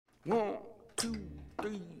One, two,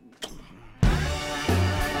 three.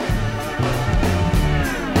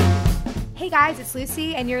 Hey guys, it's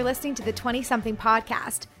Lucy, and you're listening to the 20-something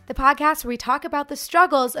podcast, the podcast where we talk about the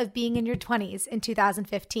struggles of being in your 20s in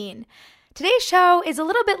 2015. Today's show is a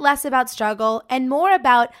little bit less about struggle and more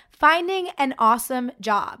about finding an awesome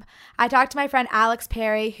job. I talked to my friend Alex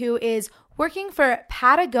Perry, who is working for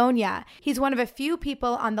Patagonia. He's one of a few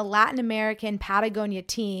people on the Latin American Patagonia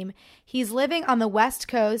team. He's living on the West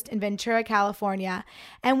Coast in Ventura, California,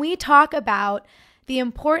 and we talk about the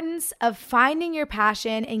importance of finding your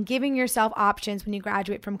passion and giving yourself options when you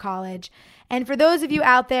graduate from college. And for those of you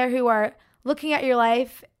out there who are looking at your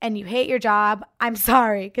life and you hate your job, I'm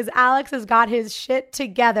sorry, because Alex has got his shit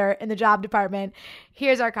together in the job department.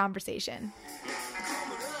 Here's our conversation.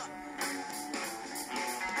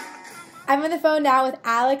 I'm on the phone now with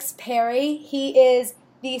Alex Perry. He is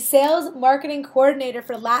the sales marketing coordinator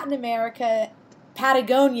for Latin America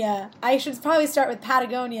Patagonia. I should probably start with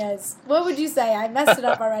Patagonia's. What would you say? I messed it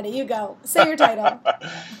up already. You go. Say your title.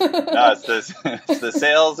 No, it's the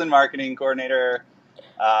sales and marketing coordinator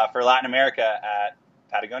for Latin America at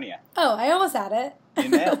Patagonia. Oh, I almost had it. You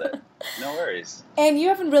nailed it. No worries. And you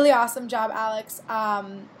have a really awesome job, Alex.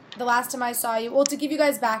 The last time I saw you, well, to give you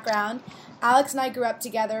guys background, Alex and I grew up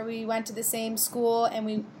together. We went to the same school and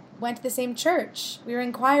we went to the same church. We were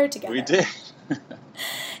in choir together. We did.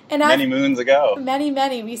 And many moons ago.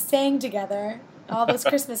 Many. We sang together, all those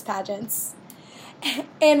Christmas pageants.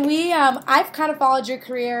 And I've kind of followed your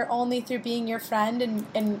career only through being your friend,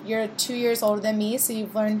 and you're 2 years older than me, so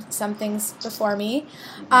you've learned some things before me.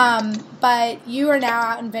 But you are now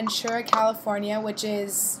out in Ventura, California, which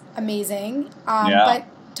is amazing. But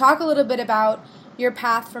talk a little bit about your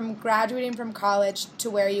path from graduating from college to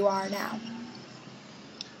where you are now.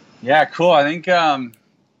 Yeah, cool. I think,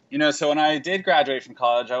 so when I did graduate from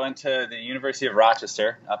college, I went to the University of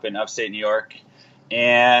Rochester up in upstate New York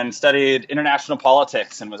and studied international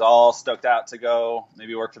politics and was all stoked out to go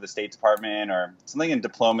maybe work for the State Department or something in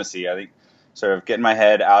diplomacy. I think sort of getting my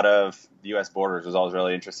head out of the U.S. borders was always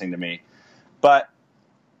really interesting to me. But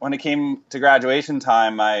when it came to graduation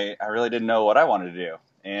time, I really didn't know what I wanted to do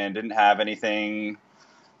and didn't have anything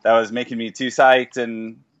that was making me too psyched.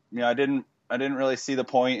 And, I didn't really see the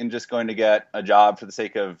point in just going to get a job for the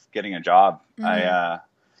sake of getting a job. Mm-hmm.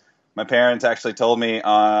 My parents actually told me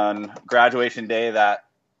on graduation day that,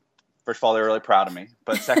 first of all, they were really proud of me,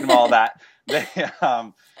 but second of all, that they,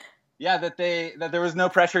 that there was no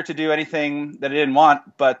pressure to do anything that I didn't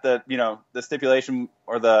want, but the stipulation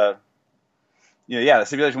or the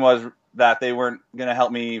stipulation was that they weren't going to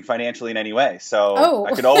help me financially in any way. So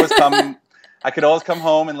I could always come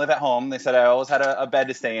home and live at home. They said I always had a bed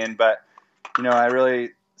to stay in, but I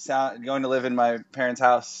really going to live in my parents'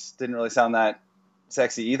 house didn't really sound that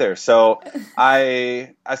sexy either. So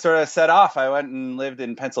I sort of set off. I went and lived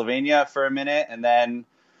in Pennsylvania for a minute and then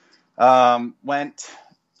went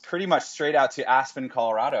pretty much straight out to Aspen,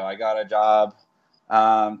 Colorado. I got a job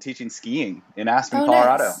teaching skiing in Aspen,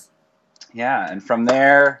 Colorado. Nice. Yeah, and from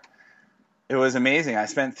there it was amazing. I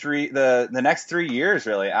spent the next 3 years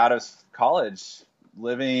really out of college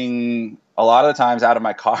living a lot of the times out of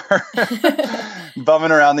my car,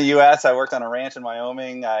 bumming around the U.S. I worked on a ranch in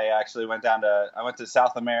Wyoming. I actually went to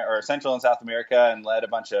South America or Central and South America and led a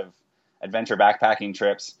bunch of adventure backpacking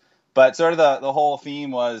trips. But sort of the whole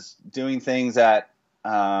theme was doing things that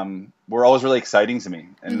were always really exciting to me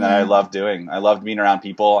and that I loved doing. I loved being around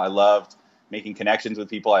people. I loved making connections with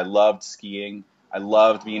people. I loved skiing. I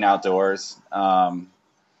loved being outdoors.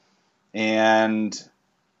 And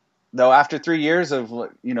though after 3 years of,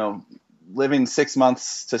 living 6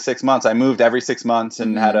 months to 6 months, I moved every 6 months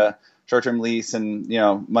and had a short-term lease and,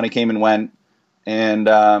 money came and went. And,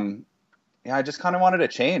 I just kind of wanted a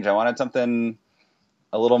change. I wanted something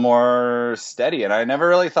a little more steady. And I never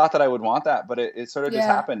really thought that I would want that, but it sort of just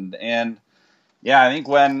happened. And I think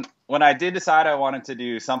when I did decide I wanted to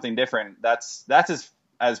do something different, that's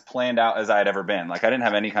as planned out as I had ever been. Like I didn't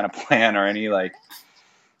have any kind of plan or any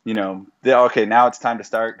now it's time to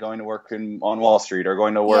start going to work on Wall Street or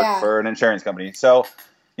going to work for an insurance company. So,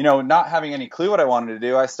 not having any clue what I wanted to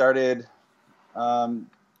do, I started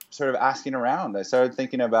sort of asking around. I started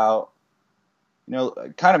thinking about,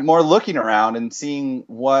 kind of more looking around and seeing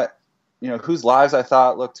what, whose lives I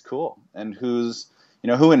thought looked cool and who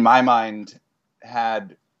in my mind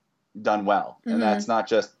had done well. Mm-hmm. And that's not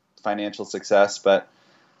just financial success, but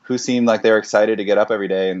who seemed like they were excited to get up every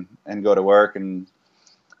day and go to work. And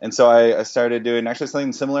so I started doing actually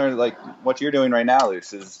something similar like what you're doing right now,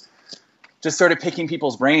 Luce, is just sort of picking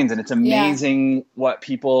people's brains. And it's amazing what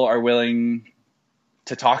people are willing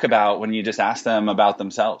to talk about when you just ask them about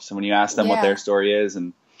themselves and when you ask them what their story is.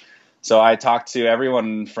 And So I talked to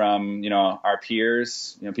everyone from, our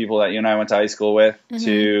peers, people that you and I went to high school with,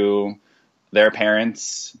 to their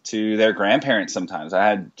parents, to their grandparents. Sometimes I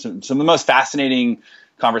had some of the most fascinating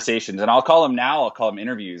conversations, and I'll call them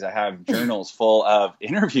interviews. I have journals full of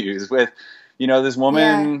interviews with, this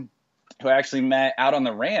woman who I actually met out on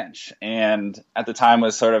the ranch, and at the time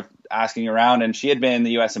was sort of asking around, and she had been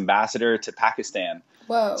the U.S. ambassador to Pakistan.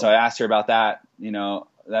 Whoa. So I asked her about that.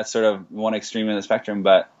 That's sort of one extreme in the spectrum,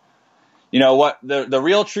 but what the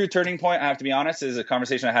real true turning point, I have to be honest, is a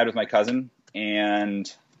conversation I had with my cousin,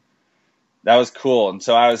 and that was cool. And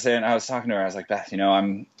so I was talking to her, I was like, Beth,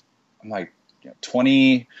 I'm like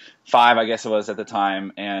 25, I guess it was at the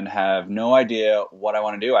time, and have no idea what I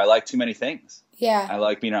want to do. I like too many things. Yeah. I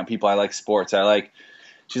like being around people. I like sports.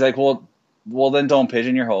 She's like, well, then don't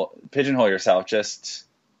pigeonhole yourself. Just,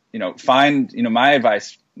 find, my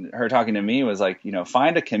advice, her talking to me was like,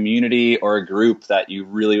 find a community or a group that you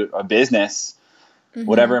really, a business,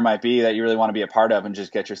 whatever it might be, that you really want to be a part of, and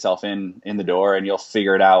just get yourself in the door, and you'll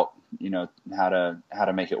figure it out, how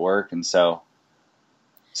to make it work. And so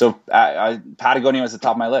Patagonia was at the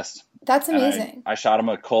top of my list. That's amazing. I shot them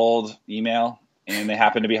a cold email, and they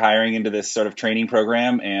happened to be hiring into this sort of training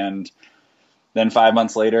program. And then 5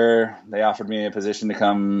 months later, they offered me a position to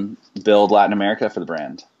come build Latin America for the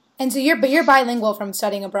brand. And so you're bilingual from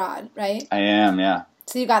studying abroad, right? I am, yeah.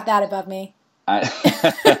 So you got that above me.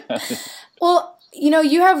 Well,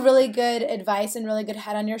 you have really good advice and really good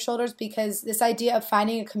head on your shoulders, because this idea of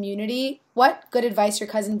finding a community, what good advice your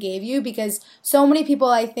cousin gave you, because so many people,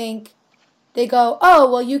 I think, they go,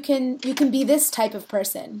 oh, well, you can be this type of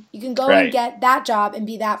person. You can go and get that job and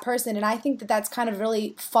be that person. And I think that that's kind of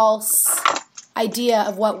really false idea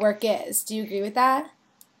of what work is. Do you agree with that?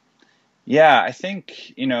 Yeah, I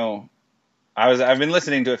think, I've been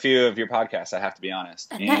listening to a few of your podcasts, I have to be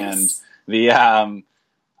honest. Nice. And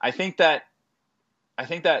I think that,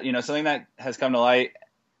 something that has come to light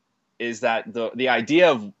is that the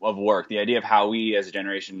idea of work, the idea of how we as a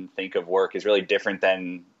generation think of work, is really different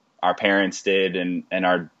than our parents did and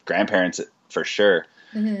our grandparents, for sure.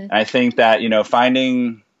 And I think that,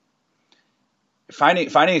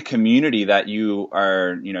 finding a community that you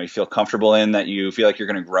are, you feel comfortable in, that you feel like you're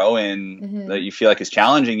going to grow in, that you feel like is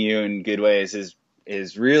challenging you in good ways,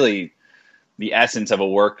 is really the essence of a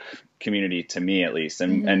work community, to me at least.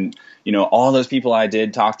 And all those people I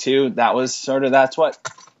did talk to, that's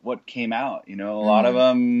what came out. A lot of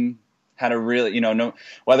them had a really,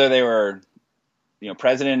 whether they were,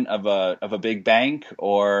 president of a big bank,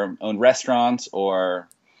 or owned restaurants, or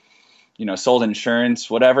sold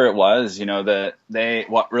insurance, whatever it was,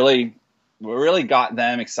 what really got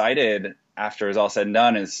them excited after it was all said and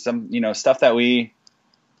done is some, stuff that we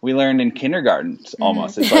learned in kindergarten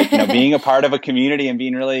almost. It's like, being a part of a community and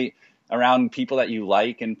being really around people that you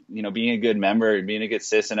like, and, being a good member, being a good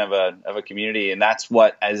citizen of a community. And that's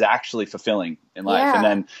what is actually fulfilling in life. Yeah.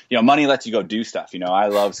 And then, money lets you go do stuff. I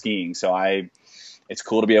love skiing, so it's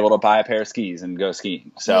cool to be able to buy a pair of skis and go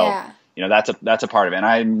skiing. So, that's a part of it. And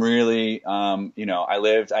I'm really, I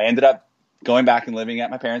ended up going back and living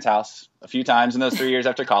at my parents' house a few times in those 3 years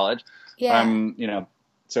after college. Yeah.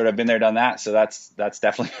 Sort of been there, done that. So that's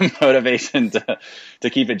definitely a motivation to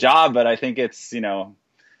keep a job. But I think it's,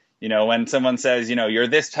 when someone says, you're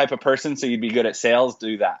this type of person, so you'd be good at sales,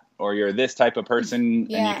 do that. Or you're this type of person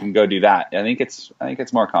and you can go do that. I think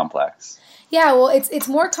it's more complex. Yeah, well, it's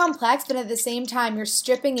more complex, but at the same time, you're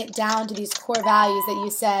stripping it down to these core values that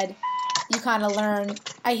you said you kind of learn.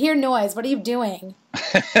 I hear noise. What are you doing?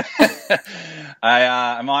 I'm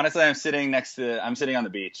sitting on the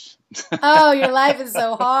beach. Oh, your life is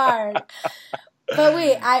so hard. But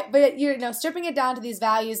wait, but you're stripping it down to these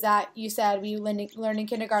values that you said you learned in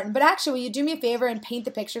kindergarten. But actually, will you do me a favor and paint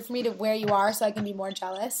the picture for me to where you are, so I can be more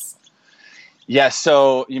jealous? Yeah.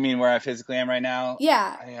 So you mean where I physically am right now?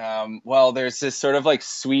 Yeah. Well, there's this sort of like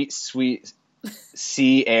sweet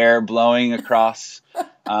sea air blowing across.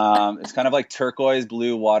 It's kind of like turquoise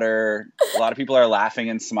blue water. A lot of people are laughing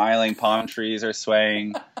and smiling. Palm trees are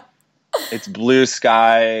swaying. It's blue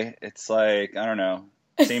sky. It's like, I don't know,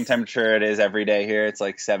 same temperature it is every day here. It's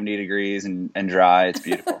like 70 degrees and dry. It's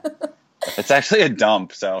beautiful. It's actually a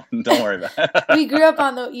dump, so don't worry about it. We grew up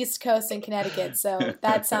on the East Coast in Connecticut, so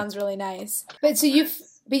that sounds really nice. But you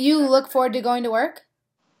look forward to going to work?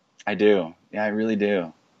 I do. Yeah, I really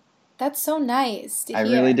do. That's so nice to hear. I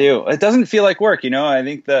really do. It doesn't feel like work, I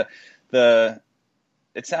think it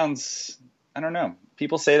sounds, I don't know.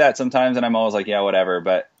 People say that sometimes and I'm always like, yeah, whatever,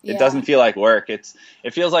 but it doesn't feel like work. It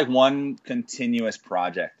feels like one continuous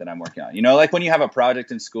project that I'm working on. Like when you have a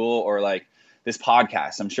project in school, or like this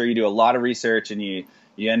podcast. I'm sure you do a lot of research and you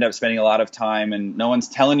end up spending a lot of time, and no one's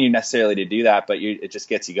telling you necessarily to do that, but it just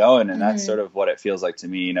gets you going. And that's sort of what it feels like to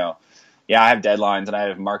me. You know, yeah, I have deadlines and I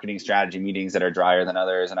have marketing strategy meetings that are drier than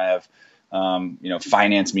others. And I have, you know,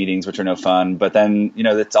 finance meetings, which are no fun, but then, you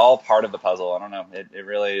know, it's all part of the puzzle. I don't know. It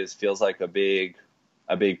really feels like a big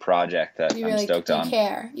project that I'm stoked on.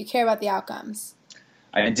 You care about the outcomes.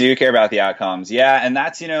 I do care about the outcomes. Yeah. And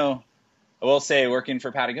that's, you know, I will say working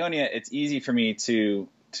for Patagonia, it's easy for me to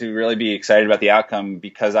really be excited about the outcome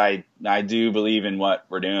because I do believe in what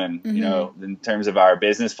we're doing, you know, in terms of our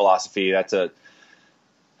business philosophy. That's a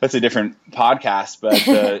different podcast,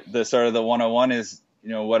 but the sort of the 101 is, you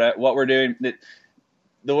know, what we're doing.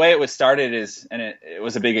 The way it was started is, and it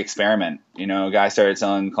was a big experiment. You know, a guy started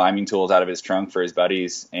selling climbing tools out of his trunk for his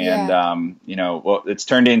buddies. And, you know, what it's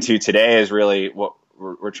turned into today is really what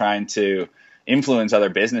we're trying to influence other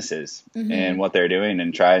businesses and what they're doing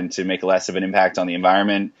and trying to make less of an impact on the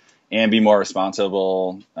environment and be more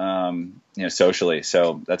responsible, you know, socially.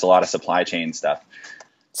 So that's a lot of supply chain stuff.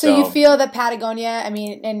 So you feel that Patagonia, I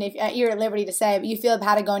mean, and if you're at liberty to say, but you feel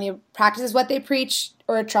Patagonia practices what they preach,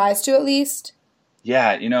 or tries to at least?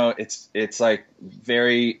 Yeah, you know, it's like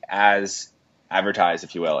very as advertised,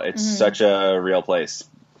 if you will. It's such a real place.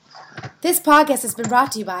 This podcast has been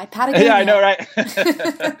brought to you by Patagonia. Yeah, I know, right?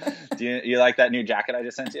 Do you like that new jacket I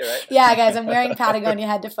just sent you, right? Yeah, guys, I'm wearing Patagonia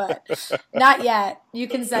head to foot. Not yet. You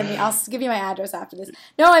can send me. I'll give you my address after this.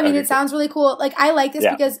 No, I mean, it sounds really cool. Like, I like this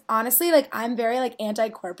because, honestly, like, I'm very, like,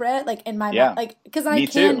 anti-corporate, like, in my mind. Like, because I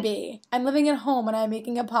can be. I'm living at home and I'm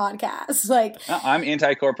making a podcast. Like, I'm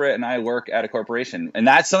anti-corporate and I work at a corporation. And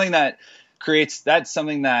that's something that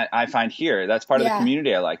I find here. That's part of the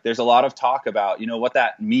community I like. There's a lot of talk about, you know, what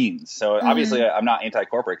that means. So obviously I'm not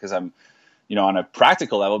anti-corporate because I'm, you know, on a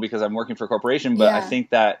practical level because I'm working for a corporation, but I think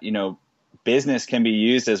that, you know, business can be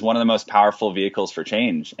used as one of the most powerful vehicles for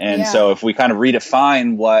change. And so if we kind of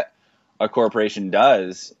redefine what a corporation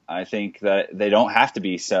does, I think that they don't have to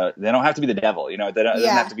be the devil, you know, it doesn't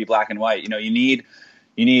have to be black and white. You know, you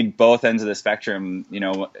need both ends of the spectrum, you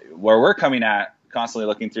know, where we're coming at, constantly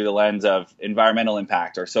looking through the lens of environmental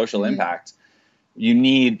impact or social impact. You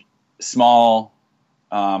need small,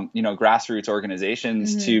 you know, grassroots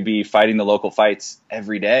organizations to be fighting the local fights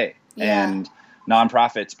every day and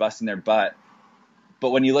nonprofits busting their butt. But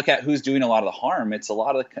when you look at who's doing a lot of the harm, it's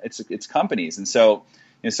it's companies. And so,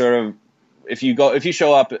 you know, sort of, if you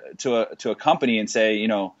show up to a company and say, you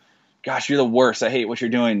know, gosh, you're the worst, I hate what you're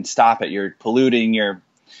doing, stop it, you're polluting, you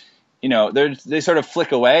know, they sort of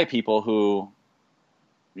flick away people who,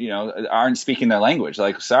 you know, aren't speaking their language.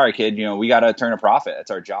 Like, sorry, kid, you know, we got to turn a profit.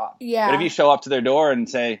 It's our job. Yeah. But if you show up to their door and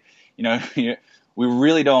say, you know, we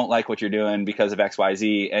really don't like what you're doing because of X, Y,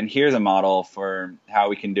 Z, and here's a model for how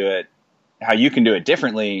we can do it, how you can do it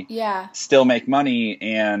differently. Yeah. Still make money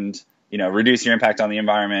and, you know, reduce your impact on the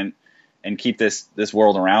environment and keep this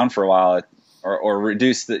world around for a while, or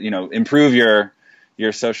reduce the, you know, improve your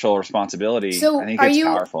social responsibility. So I think it's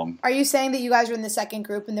powerful. Are you saying that you guys are in the second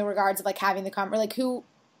group in the regards of like having the like who?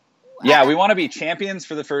 Yeah, we want to be champions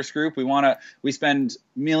for the first group. We spend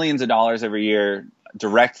millions of dollars every year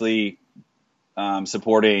directly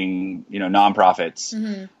supporting, you know, nonprofits.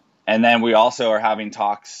 And then we also are having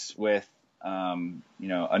talks with, you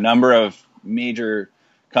know, a number of major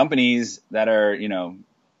companies that are, you know,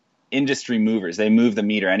 industry movers. They move the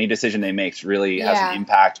meter. Any decision they make really has an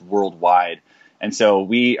impact worldwide. And so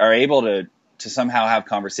we are able to somehow have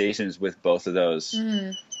conversations with both of those.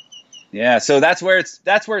 Yeah, so that's where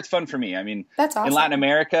it's fun for me. I mean, that's awesome. In Latin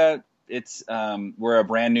America, it's we're a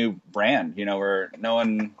brand new brand. You know,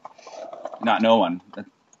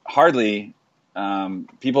 hardly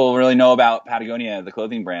people really know about Patagonia, the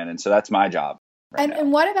clothing brand, and so that's my job.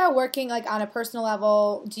 And what about working like on a personal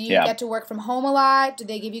level? Do you get to work from home a lot? Do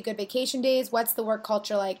they give you good vacation days? What's the work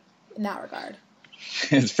culture like in that regard?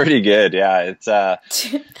 It's pretty good. Yeah. It's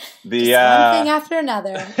one thing after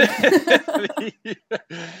another.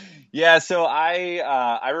 Yeah. So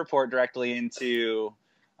I report directly into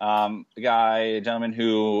a gentleman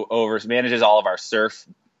who manages all of our surf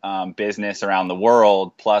business around the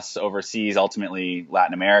world, plus oversees ultimately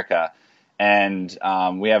Latin America. And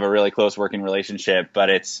we have a really close working relationship, but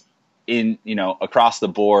it's across the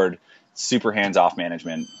board, super hands-off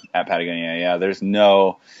management at Patagonia. Yeah. There's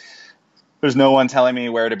no one telling me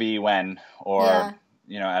where to be when or,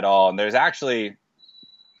 at all. And there's actually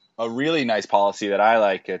a really nice policy that I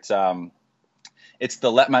like. It's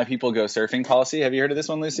the Let My People Go Surfing policy. Have you heard of this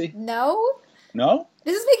one, Lucy? No. No?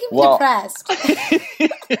 This is making me depressed.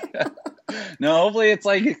 No, hopefully it's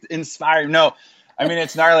like inspiring. No, I mean,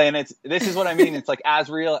 it's gnarly, and this is what I mean. It's like as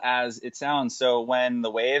real as it sounds. So when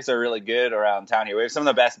the waves are really good around town here, we have some of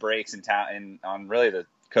the best breaks in town, on really the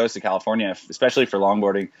coast of California, especially for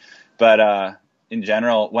longboarding. But in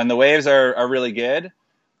general, when the waves are really good,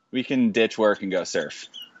 we can ditch work and go surf.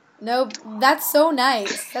 No, that's so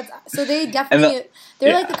nice. So they definitely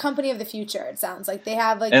they're like the company of the future. It sounds like they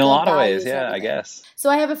have like in a lot of ways, yeah, I guess.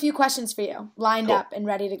 So I have a few questions for you, lined up and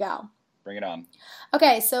ready to go. Bring it on.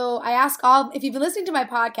 Okay, so I ask if you've been listening to my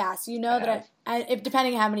podcast, you know that if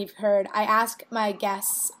depending on how many you've heard, I ask my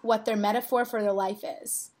guests what their metaphor for their life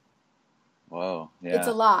is. Whoa, yeah. It's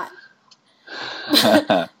a lot.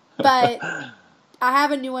 But I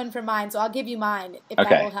have a new one for mine, so I'll give you mine if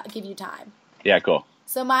that will give you time. Yeah, cool.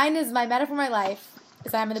 So mine is, my metaphor for my life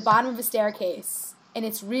is I'm at the bottom of a staircase, and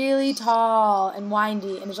it's really tall and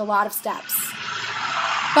windy, and there's a lot of steps.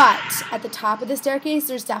 But at the top of the staircase,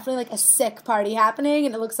 there's definitely like a sick party happening,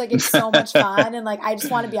 and it looks like it's so much fun, and like I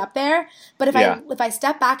just want to be up there. But if I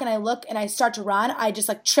step back and I look and I start to run, I just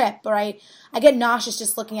like trip, or I get nauseous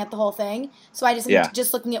just looking at the whole thing. So I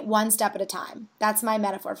just looking at one step at a time. That's my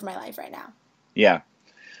metaphor for my life right now. Yeah,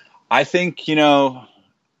 I think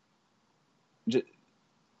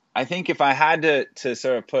I think if I had to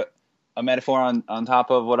sort of put a metaphor on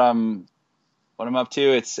top of what I'm up to,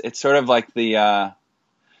 it's sort of like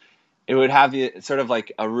it would have the sort of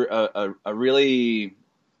like a really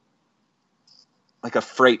like a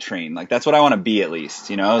freight train. Like that's what I want to be, at least,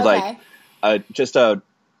 like just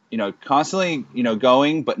constantly,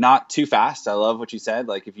 going, but not too fast. I love what you said.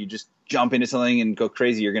 Like if you just jump into something and go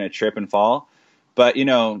crazy, you're going to trip and fall. But,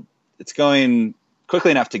 it's going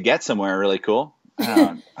quickly enough to get somewhere really cool.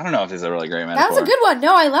 I don't know if this is a really great metaphor. That was a good one.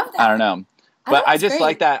 No, I love that. I don't know. But I just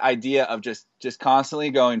like that idea of just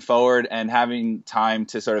constantly going forward and having time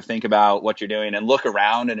to sort of think about what you're doing and look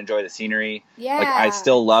around and enjoy the scenery. Yeah. Like I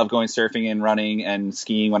still love going surfing and running and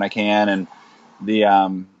skiing when I can. And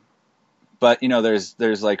but there's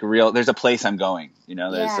like there's a place I'm going,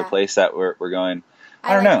 there's a place that we're going.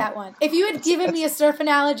 I don't know. That one. If you had given me a surf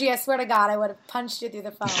analogy, I swear to God, I would have punched you through the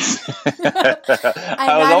phone.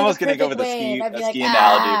 I was almost going to go with a ski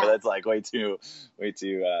analogy, but that's like way too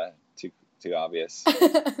obvious.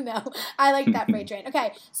 No, I like that freight train.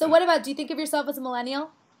 Okay, so do you think of yourself as a millennial?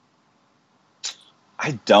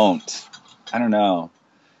 I don't. I don't know.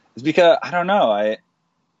 It's because, I don't know.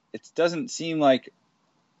 It doesn't seem like,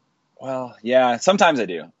 well, yeah, sometimes I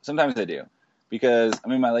do. Because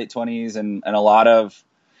I'm in my late 20s and a lot of,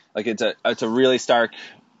 like, it's a really stark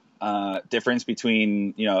difference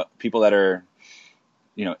between, people that are,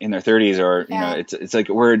 in their 30s or, it's like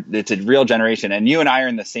it's a real generation. And you and I are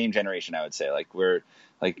in the same generation, I would say. Like, we're,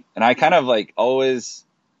 like, and I kind of, like, I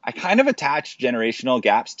kind of attach generational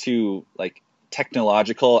gaps to, like,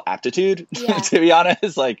 technological aptitude, to be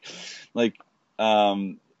honest.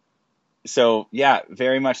 So yeah,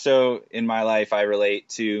 very much so in my life, I relate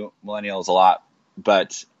to millennials a lot,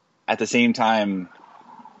 but at the same time,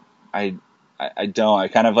 I don't. I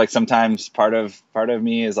kind of like sometimes part of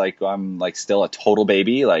me is like I'm like still a total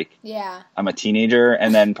baby, like I'm a teenager,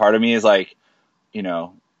 and then part of me is like,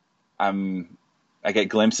 I get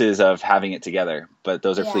glimpses of having it together, but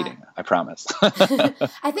those are fleeting. I promise.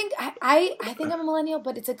 I think I'm a millennial,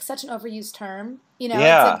 but it's like such an overused term. It's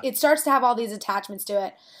like, it starts to have all these attachments to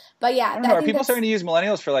it. But yeah, I don't know. Are people starting to use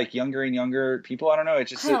millennials for like younger and younger people? I don't know.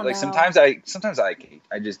 It's just like sometimes I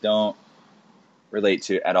just don't relate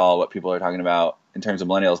to at all what people are talking about in terms of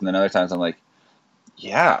millennials, and then other times I'm like,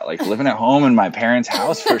 yeah, like living at home in my parents'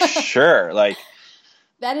 house for sure. Like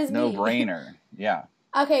that is no brainer. Yeah.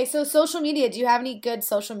 Okay, so social media. Do you have any good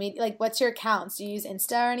social media? Like, what's your accounts? Do you use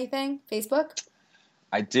Insta or anything? Facebook?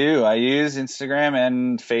 I do. I use Instagram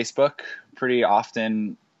and Facebook pretty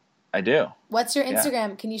often. I do. What's your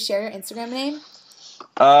Instagram? Can you share your Instagram name?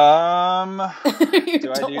 Do I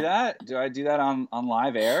do that? Do I do that on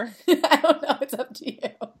live air? I don't know. It's up to you.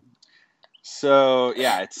 So,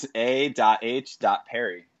 yeah, it's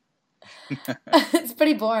a.h.perry. It's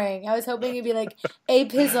pretty boring. I was hoping it'd be like a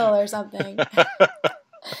pizzle or something.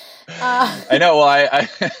 I know.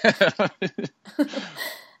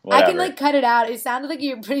 Well, I can like cut it out. It sounded like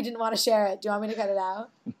you pretty didn't want to share it. Do you want me to cut it out?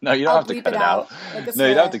 No, you don't have to cut it out. No,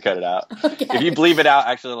 you don't have to cut it out. Okay. If you bleep it out,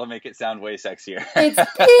 actually, it'll make it sound way sexier. It's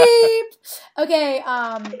beep. Okay.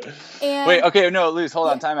 And wait. Okay. No, Luz, hold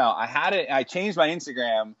on. Time out. I changed my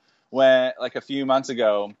Instagram like a few months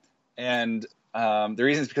ago, and the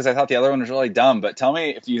reason is because I thought the other one was really dumb. But tell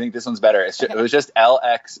me if you think this one's better. It was just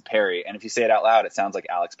LX Perry, and if you say it out loud, it sounds like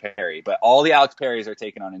Alex Perry. But all the Alex Perrys are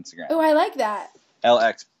taken on Instagram. Oh, I like that.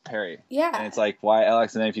 LX Perry. Yeah. And it's like, why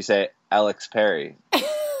LX? And then if you say Alex Perry.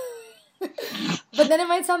 But then it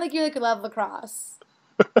might sound like you love lacrosse.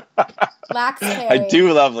 Lax Perry. I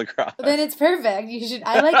do love lacrosse. Then it's perfect. You should.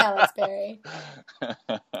 I like Alex Perry.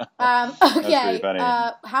 Okay. Funny.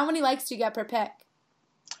 How many likes do you get per pic?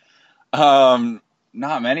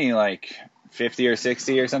 Not many, like 50 or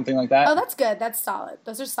 60 or something like that. Oh, that's good. That's solid.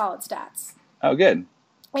 Those are solid stats. Oh, good.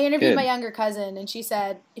 I interviewed my younger cousin, and she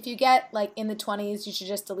said if you get in the 20s, you should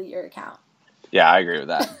just delete your account. Yeah, I agree with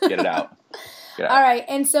that. Get it out. All right,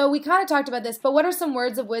 and so we kind of talked about this, but what are some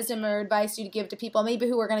words of wisdom or advice you'd give to people maybe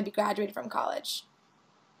who are going to be graduated from college,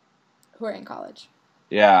 who are in college?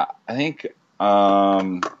 Yeah, I think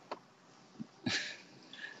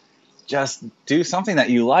just do something that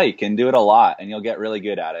you like and do it a lot, and you'll get really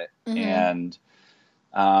good at it. Mm-hmm. And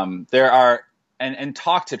and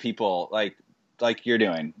talk to people like you're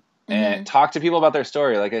doing, and talk to people about their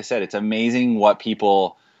story. Like I said, it's amazing what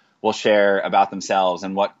people will share about themselves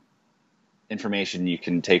and what information you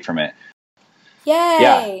can take from it. Yay!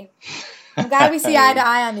 Yeah. I'm glad we see eye to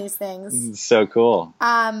eye on these things. So cool.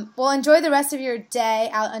 Well, enjoy the rest of your day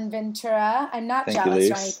out in Ventura. I'm not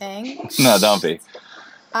jealous or anything. No, don't be.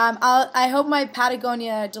 I hope my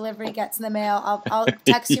Patagonia delivery gets in the mail. I'll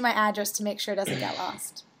text you my address to make sure it doesn't get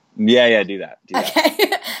lost. Yeah, do that.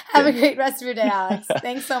 Okay. Have a great rest of your day, Alex.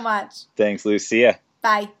 Thanks so much. Thanks, Lucia.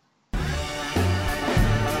 Bye.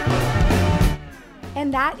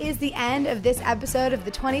 And that is the end of this episode of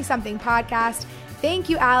the 20-something podcast. Thank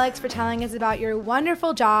you, Alex, for telling us about your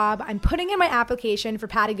wonderful job. I'm putting in my application for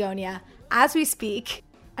Patagonia as we speak.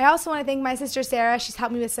 I also want to thank my sister, Sarah. She's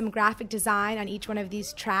helped me with some graphic design on each one of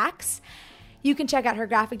these tracks. You can check out her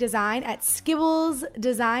graphic design at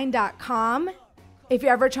skibblesdesign.com. If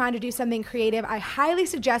you're ever trying to do something creative, I highly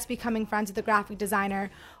suggest becoming friends with a graphic designer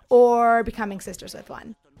or becoming sisters with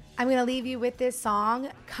one. I'm going to leave you with this song,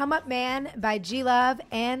 Come Up Man by G-Love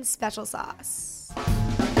and Special Sauce. I'm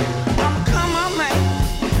a come up man,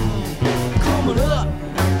 coming up.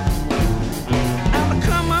 I'm a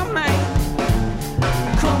come up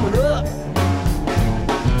man, coming up.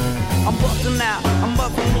 I'm busting out, I'm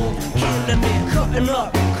busting loose, killing it, cutting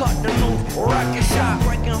up, cut the loose, rocking shot,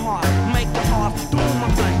 breaking heart, making heart, doing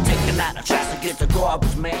my thing, taking out the trash to get the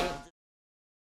garbage man.